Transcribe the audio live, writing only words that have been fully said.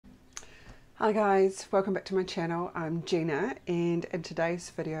Hi guys, welcome back to my channel. I'm Gina, and in today's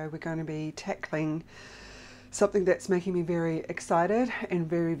video we're going to be tackling something that's making me very excited and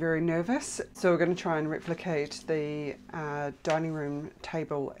very nervous. So we're going to try and replicate the dining room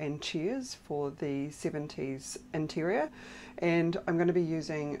table and chairs for the 70s interior, and I'm going to be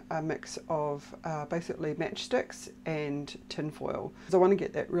using a mix of basically matchsticks and tinfoil. So I want to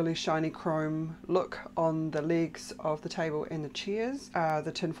get that really shiny chrome look on the legs of the table and the chairs.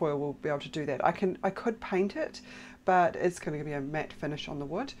 The tinfoil will be able to do that. I could paint it, but it's going to be a matte finish on the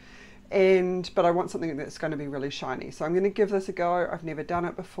wood. But I want something that's going to be really shiny. So I'm going to give this a go. I've never done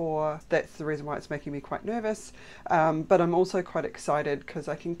it before. That's the reason why it's making me quite nervous. But I'm also quite excited because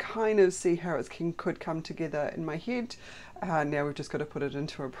I can kind of see how it could come together in my head. Now we've just got to put it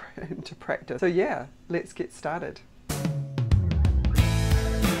into practice. So yeah, let's get started.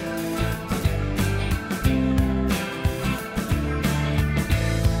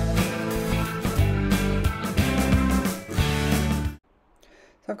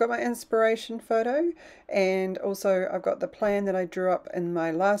 I've got my inspiration photo, and also I've got the plan that I drew up in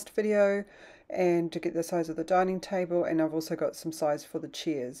my last video and to get the size of the dining table, and I've also got some size for the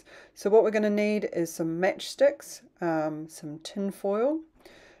chairs. So what we're going to need is some matchsticks, some tin foil,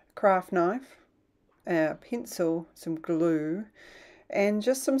 craft knife, a pencil, some glue, and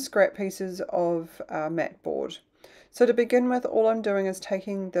just some scrap pieces of mat board. So to begin with, all I'm doing is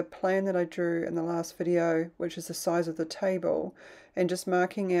taking the plan that I drew in the last video, which is the size of the table, and just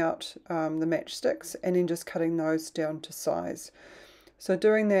marking out the matchsticks and then just cutting those down to size. So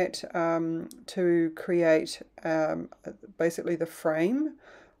doing that to create basically the frame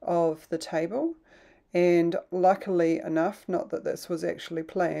of the table. And luckily enough, not that this was actually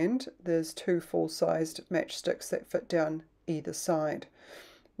planned, there's two full-sized matchsticks that fit down either side,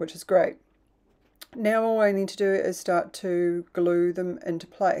 which is great. Now all I need to do is start to glue them into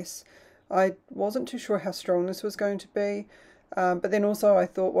place. I wasn't too sure how strong this was going to be, but then also I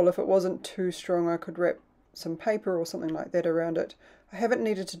thought, well, if it wasn't too strong, I could wrap some paper or something like that around it. I haven't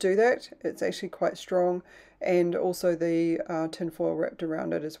needed to do that. It's actually quite strong, and also the tinfoil wrapped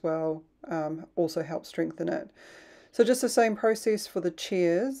around it as well also helps strengthen it. So just the same process for the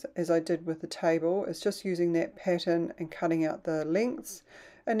chairs as I did with the table. It's just using that pattern and cutting out the lengths,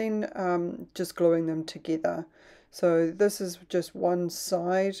 and then just gluing them together. So this is just one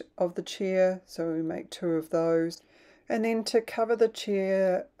side of the chair, so we make two of those. And then to cover the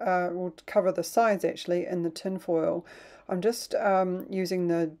chair, we'll cover the sides actually in the tinfoil. I'm just using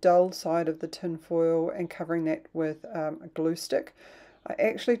the dull side of the tinfoil and covering that with a glue stick. I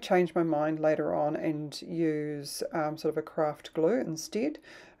actually changed my mind later on and use sort of a craft glue instead,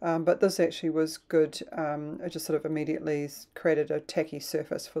 but this actually was good. It just sort of immediately created a tacky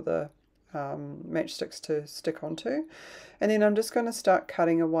surface for the matchsticks to stick onto. And then I'm just going to start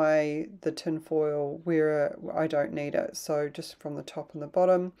cutting away the tinfoil where I don't need it, so just from the top and the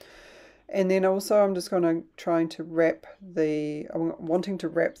bottom. And then also I'm just going to I'm wanting to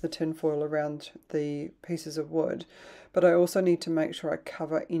wrap the tinfoil around the pieces of wood, but I also need to make sure I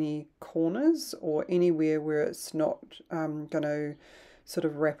cover any corners or anywhere where it's not going to sort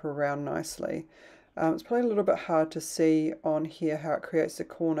of wrap around nicely. It's probably a little bit hard to see on here how it creates the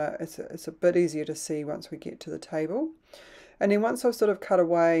corner. It's a bit easier to see once we get to the table. And then once I've sort of cut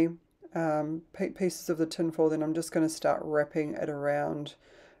away pieces of the tinfoil, then I'm just going to start wrapping it around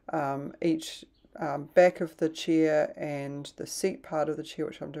each back of the chair and the seat part of the chair,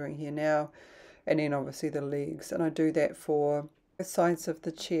 which I'm doing here now, and then obviously the legs. And I do that for both sides of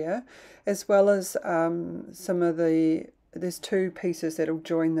the chair, as well as there's two pieces that'll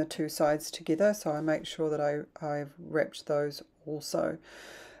join the two sides together, so I make sure that I've wrapped those also.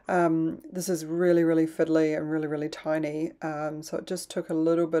 This is really fiddly and really tiny, so it just took a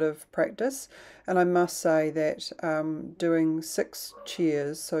little bit of practice. And I must say that doing 6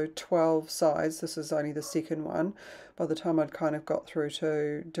 chairs, so 12 sides, this is only the second one. By the time I'd kind of got through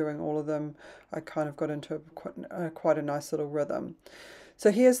to doing all of them, I kind of got into quite a nice little rhythm.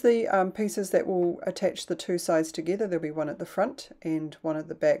 So here's the pieces that will attach the two sides together. There'll be one at the front and one at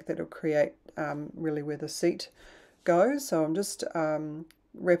the back that'll create really where the seat goes. So I'm just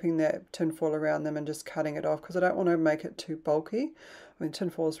wrapping that tinfoil around them and just cutting it off because I don't want to make it too bulky. I mean,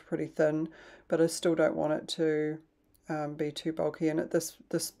 tinfoil is pretty thin, but I still don't want it to be too bulky. And at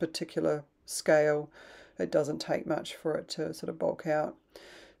this particular scale, it doesn't take much for it to sort of bulk out.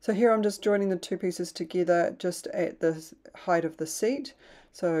 So here I'm just joining the two pieces together just at the height of the seat.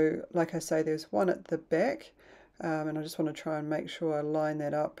 So like I say, there's one at the back, and I just want to try and make sure I line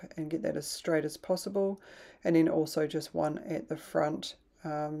that up and get that as straight as possible. And then also just one at the front.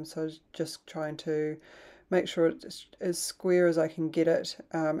 So just trying to make sure it's as square as I can get it,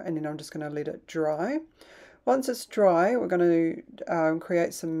 and then I'm just going to let it dry. Once it's dry, we're going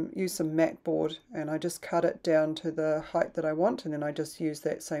to use some mat board, and I just cut it down to the height that I want, and then I just use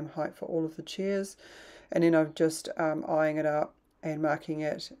that same height for all of the chairs, and then I'm just eyeing it up and marking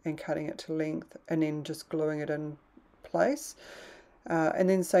it and cutting it to length, and then just gluing it in place. And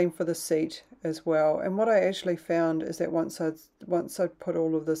then same for the seat as well. And what I actually found is that once I put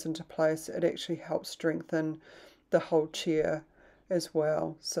all of this into place, it actually helps strengthen the whole chair as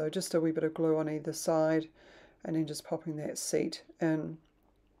well. So just a wee bit of glue on either side, and then just popping that seat in.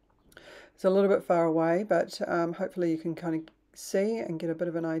 It's a little bit far away, but hopefully you can kind of see and get a bit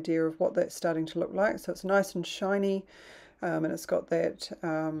of an idea of what that's starting to look like. So it's nice and shiny, and it's got that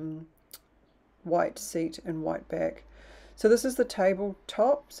white seat and white back. So this is the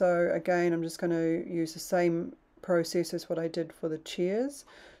tabletop. So again, I'm just going to use the same process as what I did for the chairs.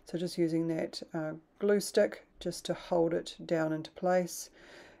 So just using that glue stick just to hold it down into place.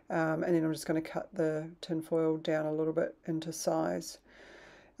 And then I'm just going to cut the tin foil down a little bit into size.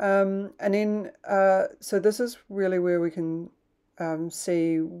 And then, so this is really where we can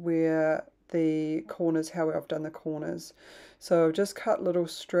see where the corners, how I've done the corners. So I've just cut little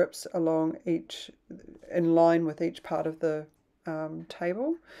strips along in line with each part of the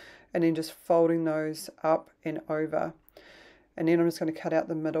table, and then just folding those up and over. And then I'm just going to cut out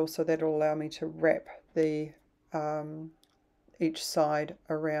the middle, so that'll allow me to wrap the each side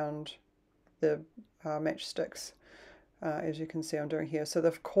around the matchsticks, as you can see I'm doing here. So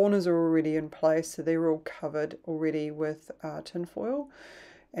the corners are already in place, so they're all covered already with tin foil.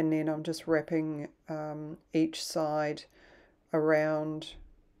 And then I'm just wrapping each side around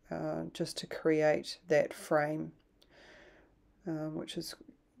just to create that frame, which is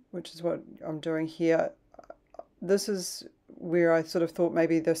what I'm doing here. This is where I sort of thought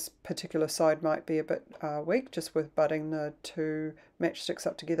maybe this particular side might be a bit weak, just with butting the two matchsticks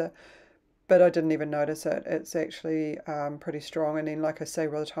up together, but I didn't even notice it. It's actually pretty strong, and then like I say,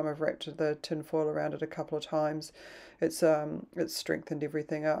 by the time I've wrapped the tin foil around it a couple of times, it's strengthened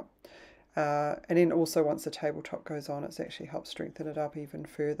everything up. And then also once the tabletop goes on, it's actually helped strengthen it up even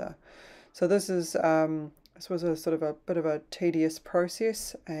further. So this was a sort of a bit of a tedious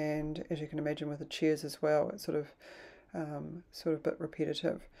process, and as you can imagine with the chairs as well, it's sort of a bit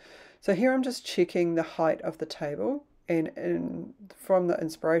repetitive. So here I'm just checking the height of the table, and from the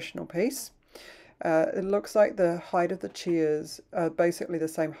inspirational piece, it looks like the height of the chairs are basically the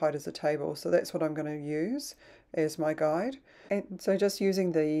same height as the table, so that's what I'm going to use as my guide. And so just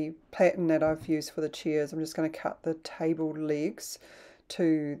using the pattern that I've used for the chairs, I'm just going to cut the table legs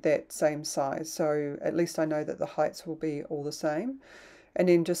to that same size, so at least I know that the heights will be all the same. And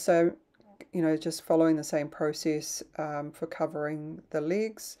then just so you know, just following the same process for covering the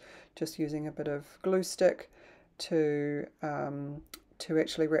legs, just using a bit of glue stick to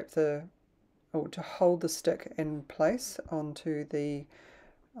actually to hold the stick in place onto the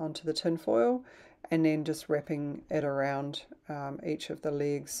tin foil, and then just wrapping it around each of the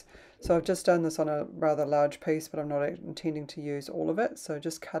legs. So I've just done this on a rather large piece, but I'm not intending to use all of it, so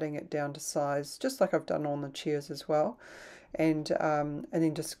just cutting it down to size, just like I've done on the chairs as well, and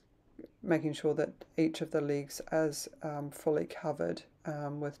then just making sure that each of the legs is fully covered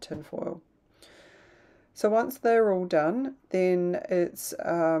with tin foil. So once they're all done, then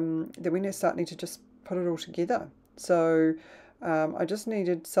then we start need to just put it all together. So I just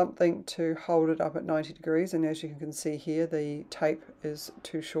needed something to hold it up at 90 degrees, and as you can see here, the tape is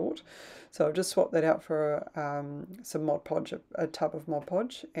too short. So I've just swapped that out for some Mod Podge, a tub of Mod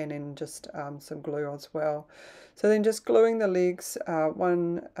Podge, and then just some glue as well. So then just gluing the legs,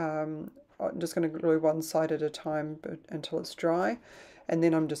 I'm just going to glue one side at a time until it's dry. And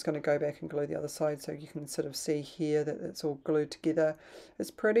then I'm just going to go back and glue the other side, so you can sort of see here that it's all glued together.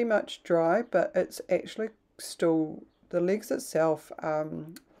 It's pretty much dry, but it's actually still, the legs itself,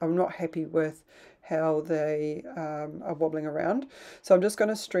 I'm not happy with how they are wobbling around. So I'm just going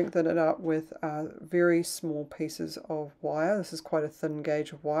to strengthen it up with very small pieces of wire. This is quite a thin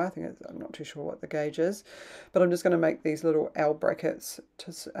gauge of wire. I'm not too sure what the gauge is, but I'm just going to make these little L brackets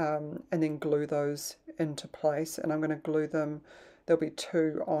and then glue those into place. And I'm going to glue them. There'll be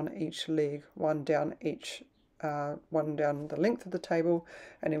two on each leg, one down the length of the table,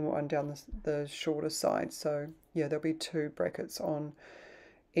 and then one down the shorter side. So yeah, there'll be two brackets on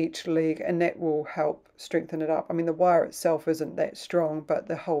each leg, and that will help strengthen it up. I mean, the wire itself isn't that strong, but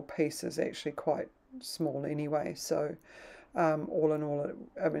the whole piece is actually quite small anyway. So all in all,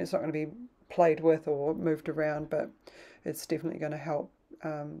 I mean, it's not going to be played with or moved around, but it's definitely going to help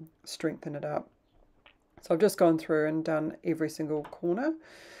strengthen it up. So I've just gone through and done every single corner,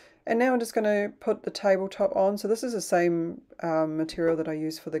 And now I'm just going to put the tabletop on. So this is the same material that I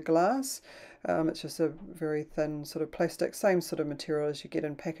use for the glass. It's just a very thin sort of plastic, same sort of material as you get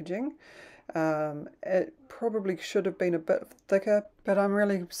in packaging. It probably should have been a bit thicker, but I'm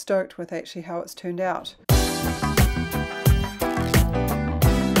really stoked with actually how it's turned out.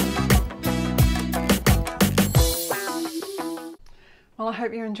 Well, I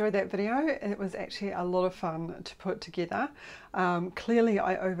hope you enjoyed that video. It was actually a lot of fun to put together. Clearly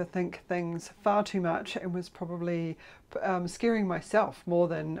I overthink things far too much and was probably scaring myself more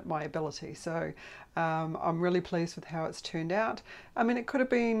than my ability. So I'm really pleased with how it's turned out. I mean, it could have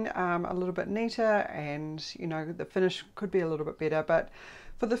been a little bit neater, and you know, the finish could be a little bit better, but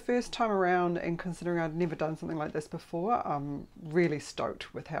for the first time around, and considering I'd never done something like this before, I'm really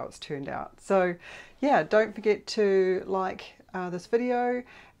stoked with how it's turned out. So yeah, don't forget to like this video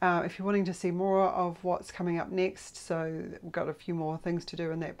if you're wanting to see more of what's coming up next. So we've got a few more things to do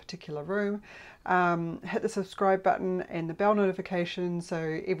in that particular room. Hit the subscribe button and the bell notification,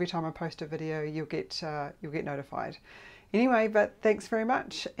 so every time I post a video you'll get notified. Anyway, but thanks very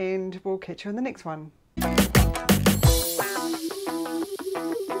much, and we'll catch you in the next one.